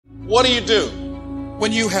What do?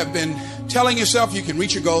 When you have been telling yourself you can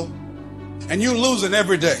reach your goal and you're losing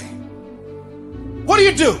every day? What do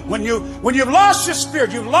you do when you've lost your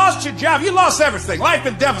spirit, you've lost your job, you lost everything, life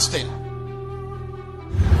been devastated?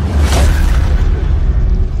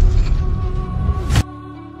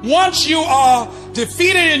 Once you are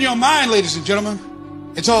defeated in your mind, ladies and gentlemen,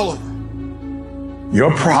 it's all over.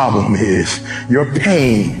 Your problem is your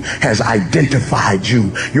pain has identified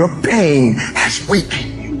you. Your pain has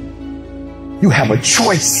weakened you. You have a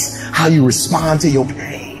choice how you respond to your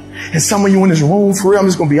pain. And some of you in this room, for real, I'm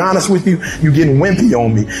just going to be honest with you, you're getting wimpy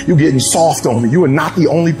on me. You're getting soft on me. You are not the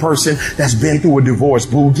only person that's been through a divorce,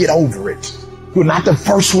 boo. Get over it. You're not the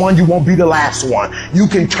first one. You won't be the last one. You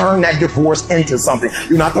can turn that divorce into something.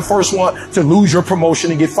 You're not the first one to lose your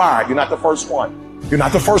promotion and get fired. You're not the first one. You're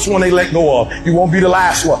not the first one they let go of. You won't be the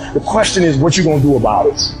last one. The question is, what you going to do about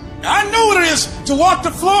it? I know what it is to walk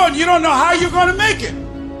the floor and you don't know how you're going to make it.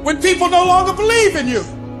 When people no longer believe in you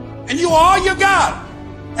and you are all you got.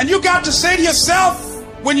 And you got to say to yourself,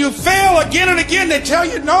 when you fail again and again, they tell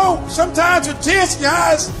you no, sometimes with tears in your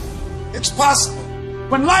eyes, it's possible.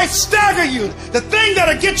 When life stagger you, the thing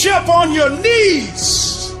that'll get you up on your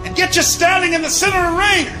knees and get you standing in the center of the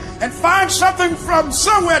ring and find something from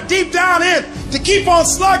somewhere deep down in to keep on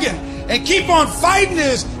slugging and keep on fighting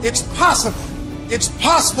is, it's possible. It's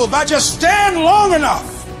possible. If I just stand long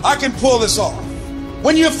enough, I can pull this off.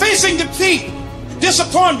 When you're facing defeat,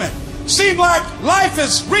 disappointment, seem like life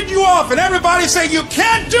has written you off and everybody saying you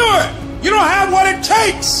can't do it. You don't have what it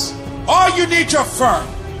takes. All you need to affirm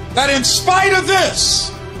that in spite of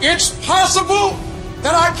this, it's possible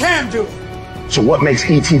that I can do it. So what makes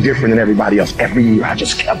E.T. different than everybody else? Every year I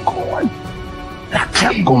just kept going. And I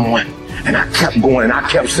kept going. And I kept going. And I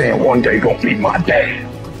kept saying one day gonna be my day.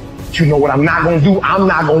 But you know what I'm not gonna do? I'm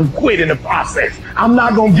not gonna quit in the process. I'm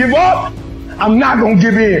not gonna give up. I'm not gonna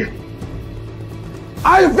give in.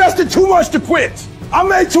 I invested too much to quit. I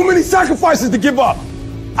made too many sacrifices to give up.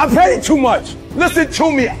 I paid too much. Listen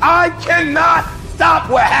to me. I cannot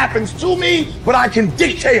stop what happens to me, but I can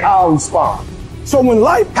dictate how I respond. So when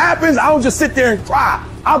life happens, I don't just sit there and cry.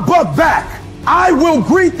 I buck back. I will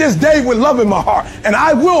greet this day with love in my heart, and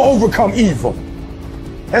I will overcome evil.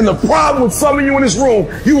 And the problem with some of you in this room,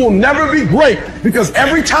 you will never be great because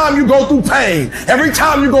every time you go through pain, every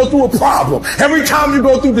time you go through a problem, every time you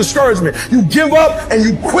go through discouragement, you give up and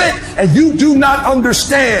you quit and you do not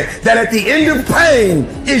understand that at the end of pain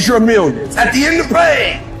is your millions. At the end of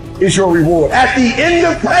pain is your reward. At the end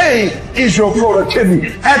of pain is your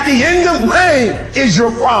productivity. At the end of pain is your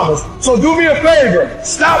promise. So do me a favor,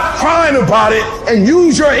 stop crying about it and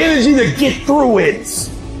use your energy to get through it.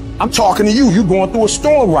 I'm talking to you. You're going through a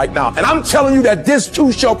storm right now. And I'm telling you that this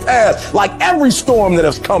too shall pass, like every storm that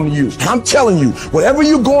has come to you. And I'm telling you, whatever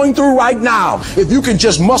you're going through right now, if you can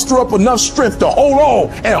just muster up enough strength to hold on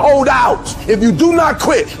and hold out, if you do not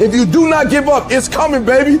quit, if you do not give up, it's coming,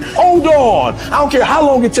 baby. Hold on. I don't care how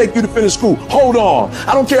long it takes you to finish school. Hold on.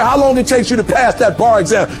 I don't care how long it takes you to pass that bar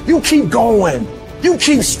exam. You keep going. You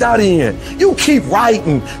keep studying, you keep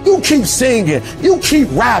writing, you keep singing, you keep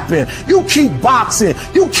rapping, you keep boxing,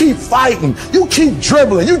 you keep fighting, you keep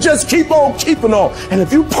dribbling, you just keep on keeping on. And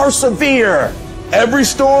if you persevere, every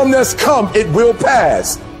storm that's come, it will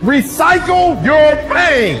pass. Recycle your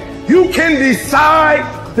pain. You can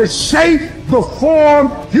decide the shape, the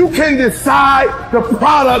form, you can decide the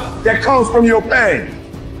product that comes from your pain.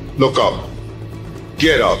 Look up,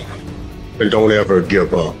 get up, and don't ever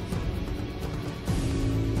give up.